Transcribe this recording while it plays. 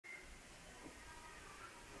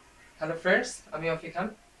Hello friends, আমি অফি খান।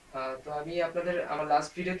 তো আমি আপনাদের আমার লাস্ট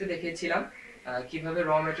ভিডিওতে দেখিয়েছিলাম কিভাবে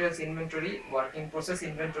র materials inventory, working process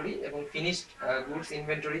inventory এবং ফিনিশড গুডস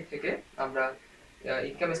ইনভেন্টরি থেকে আমরা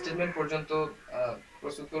ইনকাম স্টেটমেন্ট পর্যন্ত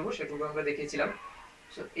প্রস্তুত করব, সেটুকু আমরা দেখিয়েছিলাম।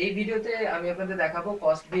 সো এই ভিডিওতে আমি আপনাদের দেখাবো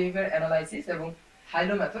কস্ট বিহেভিয়ার অ্যানালাইসিস এবং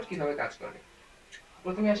হাইলো মেথড কিভাবে কাজ করে।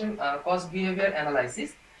 প্রথমে আসেন কস্ট বিহেভিয়ার অ্যানালাইসিস।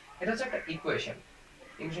 এটা হচ্ছে একটা ইকুয়েশন।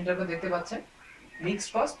 ইকুয়েশনটা আপনারা দেখতে পাচ্ছেন, mixed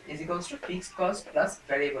cost is equals to fixed cost plus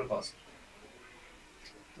variable cost.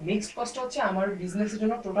 Mixed cost হচ্ছে আমার বিজনেসের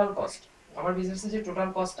জন্য টোটাল কস্ট। আমার বিজনেসের যে টোটাল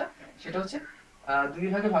কস্টটা সেটা হচ্ছে দুই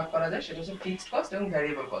ভাগে ভাগ করা যায়, সেটা হচ্ছে ফিক্সড কস্ট এবং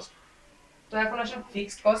ভ্যারিয়েবল কস্ট। তো এখন আসলে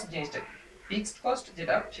ফিক্সড কস্ট জিনিসটা কি? ফিক্সড কস্ট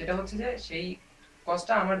যেটা, সেটা হচ্ছে যে সেই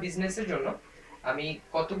কস্টটা আমার বিজনেসের জন্য আমি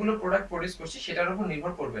কতগুলো প্রোডাক্ট প্রডিউস করছি সেটার উপর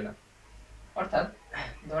নির্ভর করবে না। অর্থাৎ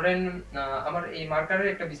ধরেন আমার এই মার্কারের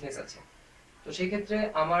একটা বিজনেস আছে। তো সেই ক্ষেত্রে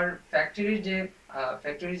আমার ফ্যাক্টরির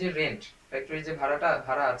যে রেন্ট, ফ্যাক্টরির যে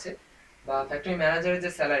ভাড়া আছে, বা ফ্যাক্টরি ম্যানেজারের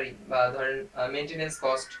যে স্যালারি, বা ধরেন মেনটেনেন্স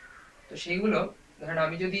কস্ট, তো সেইগুলো ধরেন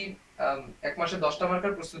আমি যদি এক মাসে 10টা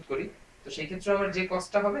মার্কার প্রস্তুত করি, তো সেই ক্ষেত্রে আমার যে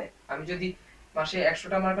কস্টটা হবে, আমি যদি মাসে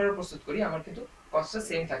 100টা মার্কারও প্রস্তুত করি, আমার কিন্তু কস্টটা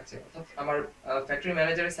সেম থাকছে। অর্থাৎ আমার ফ্যাক্টরি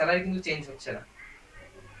ম্যানেজারের স্যালারি কিন্তু চেঞ্জ হচ্ছে না,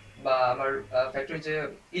 বা আমার ফ্যাক্টরির যে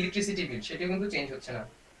ইলেকট্রিসিটি বিল সেটাও কিন্তু চেঞ্জ হচ্ছে না।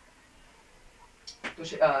 তো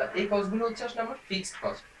এই কস্টগুলো হচ্ছে আসলে আমার ফিক্সড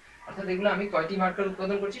কস্ট। অর্থাৎ এগুলো আমি কয়টি মার্কার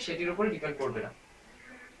উৎপাদন করছি সেটির উপরে ডিপেন্ড করবে না।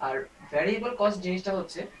 আর ভ্যারিয়েবল কস্ট জিনিসটা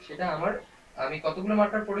হচ্ছে, সেটা আমি কতগুলো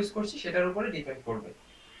মার্কার প্রডিউস করছি সেটার উপরে ডিপেন্ড করবে।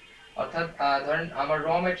 অর্থাৎ ধরেন আমার র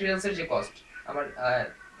ম্যাটেরিয়ালস এর যে কস্ট, আমার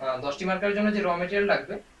 10টি মার্কারের জন্য যে র ম্যাটেরিয়াল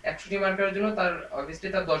লাগবে, 100টি মার্কারের জন্য তার অবভিয়াসলি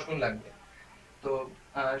তার 10 গুণ লাগবে। তো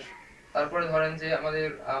আহ, তারপরে ধরেন যে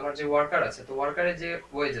আমার যে ওয়ার্কার আছে, তো ওয়ার্কারের যে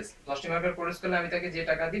ওয়েজেস, 10টি মার্কার প্রডিউস করলে আমি তাকে যে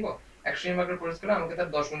টাকা দিব, 100টি মার্কার প্রডিউস করলে আমাকে তার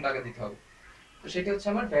 10 গুণ টাকা দিতে হবে। তো সেটা হচ্ছে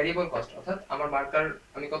আমার ভ্যারিয়েবল কস্ট। অর্থাৎ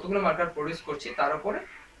আমি কতগুলো মার্কার প্রডিউস করছি তার উপরে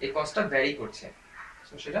এই কস্টটা ভ্যারি করছে।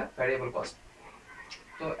 তো সেটা ভ্যারিয়েবল কস্ট।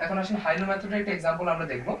 তো এখন আসেন হাইলো মেথডের একটা এক্সাম্পল আমরা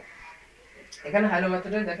দেখব। এখানে হাইলো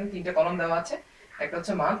মেথডে দেখেন 3টে কলাম দেওয়া আছে। একটা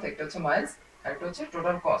হচ্ছে মান্থ, একটা হচ্ছে মাইলস, আর একটা হচ্ছে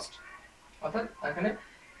টোটাল কস্ট। অর্থাৎ এখানে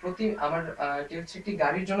এটি হচ্ছে একটি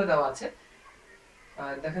গাড়ির জন্য দেওয়া আছে।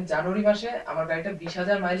 দেখেন জানুয়ারি মাসে আমার গাড়িটা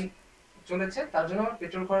 20,000 মাইল চলেছে, তার জন্য আমার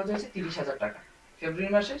পেট্রোল খরচ হয়েছে 30,000 টাকা।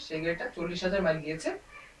 ফেব্রুয়ারি মাসে সেই গাড়িটা 40,000 মাইল গিয়েছে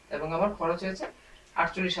এবং আমার খরচ হয়েছে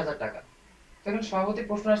 48,000 টাকা। তো এখন স্বভাবতই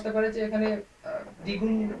প্রশ্ন আসতে পারে যে এখানে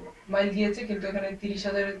দ্বিগুণ মাইল গিয়েছে, কিন্তু এখানে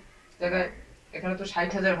 30,000 জায়গায় এখানে তো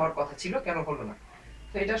 60,000 হওয়ার কথা ছিল, কেন হলো না?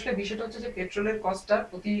 তো এটা আসলে বিষয়টা হচ্ছে যে পেট্রোলের কস্টটা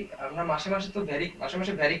আমরা মাসে মাসে তো মাসে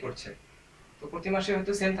মাসে ভ্যারি করছে। তো প্রতি মাসে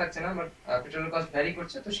হয়তো সেম থাকছে না, আমার পেট্রোলের কস্ট ভ্যারি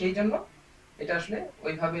করছে। তো সেই জন্য এটা আসলে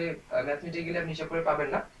ওইভাবে ম্যাথমেটিক্যালি আপনি হিসাব করে পাবেন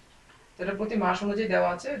না। তো এটা প্রতি মাস অনুযায়ী দেওয়া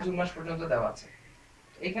আছে, জুন মাস পর্যন্ত দেওয়া আছে।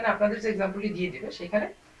 এখানে আপনাদের যে এক্সাম্পলটি দিয়ে দিবে, সেখানে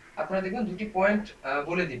আপনারা দেখবেন দুটি পয়েন্ট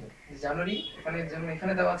বলে দিবে। জানুয়ারি, যেমন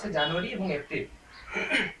এখানে দেওয়া আছে জানুয়ারি এবং এপ্রিল।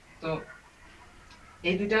 তো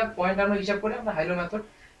এই দুইটা পয়েন্ট আমরা হিসাব করে আমরা হাইলো মেথড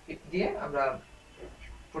দিয়ে আমরা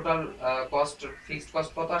টোটাল কস্ট, ফিক্সড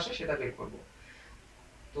কস্ট কত আসে সেটা বের করব।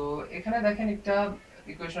 তো এখানে দেখেন একটা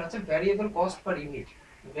ইকুয়েশন আছে, variable cost per unit.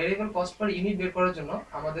 Variable cost per unit বের করার জন্য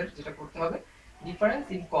আমাদের যেটা করতে হবে, ডিফারেন্স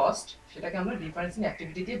ইন কস্ট সেটাকে আমরা ডিফারেন্স ইন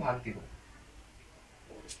অ্যাক্টিভিটি দিয়ে ভাগ দিব।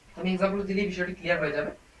 আমি এক্সাম্পল দিলেই বিষয়টি ক্লিয়ার হয়ে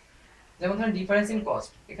যাবে। যেমন ধরেন ডিফারেন্স ইন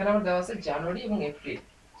কস্ট, এখানে আমার দেওয়া আছে জানুয়ারি এবং এপ্রিল।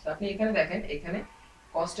 তো আপনি এখানে দেখেন, এখানে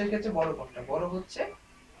কস্টের ক্ষেত্রে বড় কোনটা? বড় হচ্ছে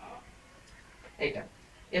এইটা,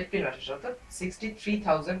 এপ্রিল মাসের, অর্থাৎ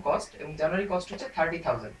 63,000 কস্ট, এবং জানুয়ারি কস্ট হচ্ছে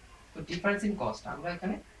 30,000। তো ডিফারেন্স ইন কস্ট আমরা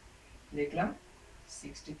এখানে লিখলাম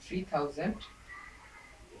 63,000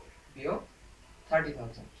 বিয়োগ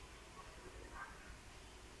 30,000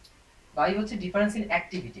 বাই হচ্ছে ডিফারেন্স ইন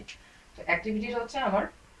অ্যাক্টিভিটি। তো অ্যাক্টিভিটিটা হচ্ছে আমার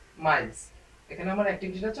মাইলস। এখানে আমার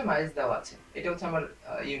অ্যাক্টিভিটিটা হচ্ছে মাইলস দেওয়া আছে, এটা হচ্ছে আমার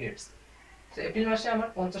ইউনিটস। তো এপ্রিল মাসে আমার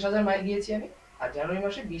 50,000 মাইল গিয়েছি আমি, আর জানুয়ারি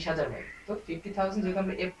মাসে 20,000 মাইল। তো 50,000, যেহেতু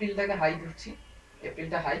আমরা এপ্রিলটাকে হাই ধরছি,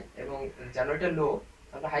 এপ্রিলটা হাই এবং জানুয়ারিটা লো,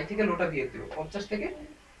 আমরা হাই থেকে লোটা বিয়োগ দিব, 50 থেকে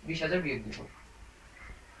 20,000 বিয়োগ দিব।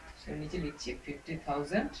 নিচে লিখছি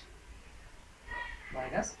 50,000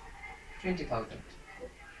 মাইনাস 20,000।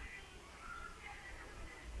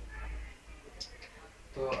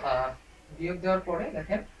 তো বিয়োগ দেওয়ার পরে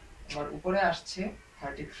দেখেন আমার উপরে আসছে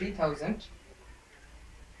 33,000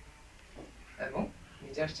 এবং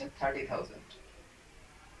নিচে আসছে 30,000।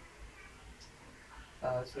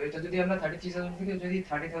 সো এটা যদি আমরা 33,000 থেকে যদি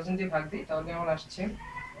 30,000 দিয়ে ভাগ দিই, তাহলে আমার আসছে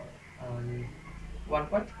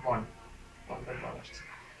 1.1 আসছে।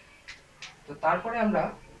 তো তারপরে আমরা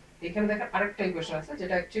এখানে দেখেন আরেকটা ইকুয়েশন আছে,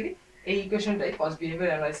 যেটা অ্যাকচুয়ালি এই ইকুয়েশনটাই কস্ট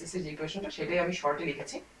বিহেভিয়ার অ্যানালাইসিসের যে ইকুয়েশনটা, সেটাই আমি শর্টে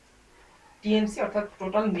লিখেছি। টিএমসি অর্থাৎ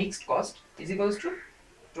total mixed cost is equals to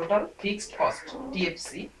total fixed cost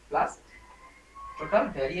TFC plus total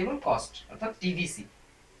variable cost অর্থাৎ টিভিসি।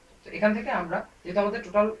 তো এখান থেকে আমরা যেহেতু আমাদের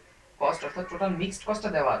টোটাল কস্ট অর্থাৎ টোটাল মিক্সড কস্টটা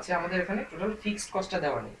দেওয়া আছে, আমাদের এখানে টোটাল ফিক্সড কস্টটা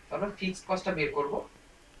দেওয়া নেই, তো আমরা ফিক্সড কস্টটা বের করব।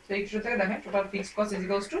 তো এই সূত্র থেকে দেখেন total fixed cost is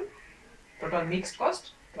equals to total mixed cost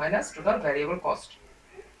minus total variable cost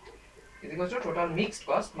is equals to total mixed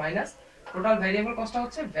cost minus total variable কস্টটা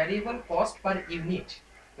হচ্ছে variable cost per unit,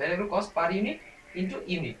 variable cost per unit into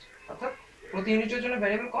unit, অর্থাৎ প্রতি ইউনিটের জন্য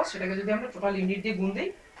variable cost, সেটাকে যদি আমরা total unit দিয়ে গুণ দেই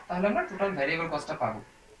তাহলে আমরা টোটাল ভ্যারিয়েবল কস্টটা পাবো।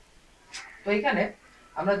 তো এখানে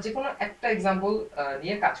আমরা যে কোনো একটা एग्जांपल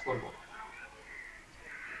নিয়ে কাজ করব।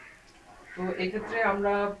 তো এই ক্ষেত্রে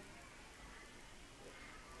আমরা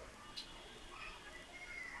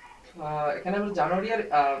এখানে আমরা জানুয়ারি আর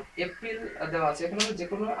এপ্রিল দেওয়া আছে, এখানে আমরা যে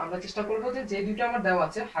কোনো আমরা চেষ্টা করব যে যে দুটো আমার দেওয়া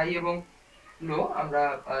আছে হাই এবং লো, আমরা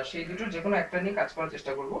সেই দুটোর যে কোনো একটা নিয়ে কাজ করার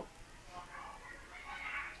চেষ্টা করব।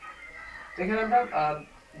 তো এখানে আমরা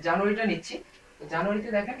জানুয়ারিটা নিচ্ছি। তো জানুয়ারিতে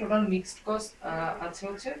দেখেন টোটাল মিক্সড কস্ট আছে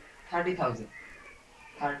হচ্ছে 30,000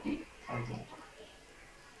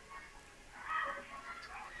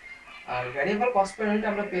 আর ভ্যারিয়েবল কস্ট পার ইউনিট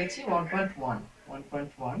আমরা পেয়েছি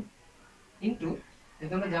 1.1 ইনটু,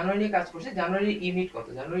 যেহেতু আমরা জানুয়ারি নিয়ে কাজ করছি, জানুয়ারির ইউনিট কত,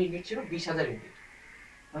 জানুয়ারির ইউনিট ছিল 20,000 ইউনিট,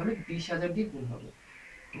 তাহলে 20,000 দিয়ে গুণ হবে।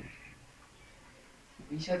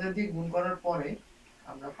 20,000 দিয়ে গুণ করার পরে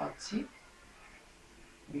আমরা পাচ্ছি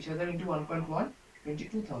 20,000 ইনটু 1.1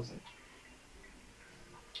 22,000,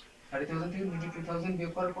 30,000 থেকে 22,000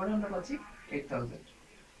 বিয়োগ করার পরে আমরা পাচ্ছি 8,000।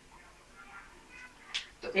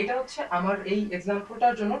 তো এটা হচ্ছে আমার এই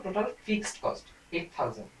एग्जांपलটার জন্য টোটাল ফিক্সড কস্ট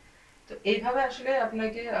 8,000। তো এইভাবে আসলে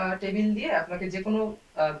আপনাকে টেবিল দিয়ে আপনাকে যে কোনো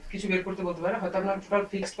কিছু বের করতে বলতে পারে, হয়তো আপনার টোটাল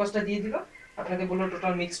ফিক্সড কস্টটা দিয়ে দিল, আপনাকে বললো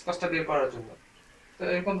টোটাল মিক্সড কস্টটা বের করার জন্য, তো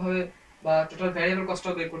এরকম ভাবে বা টোটাল ভ্যারিয়েবল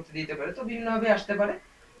কস্টটাও বের করতে দিতে পারে, তো বিভিন্ন ভাবে আসতে পারে।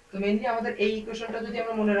 তো মেইনলি আমাদের এই ইকুয়েশনটা যদি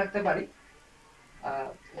আমরা মনে রাখতে পারি,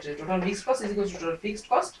 যে total mixed cost is equals to total fixed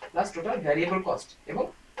cost plus total variable cost, এবং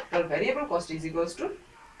total variable cost is equals to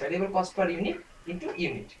variable cost per unit into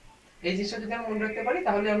unit. এই জিনিসটা যদি আমরা মনে রাখতে পারি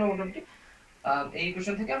তাহলে আমরা মোটামুটি এই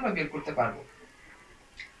ইকুয়েশন থেকে আমরা বের করতে পারবো।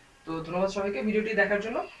 তো ধন্যবাদ সবাইকে ভিডিওটি দেখার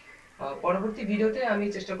জন্য। পরবর্তী ভিডিওতে আমি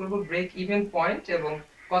চেষ্টা করব ব্রেক ইভেন পয়েন্ট এবং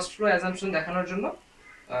কস্ট ফ্লো অ্যাজাম্পশন দেখানোর জন্য।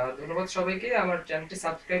 ধন্যবাদ সবাইকে আমার চ্যানেলটি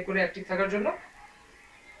সাবস্ক্রাইব করে অ্যাক্টিভ থাকার জন্য।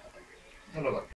 ধন্যবাদ।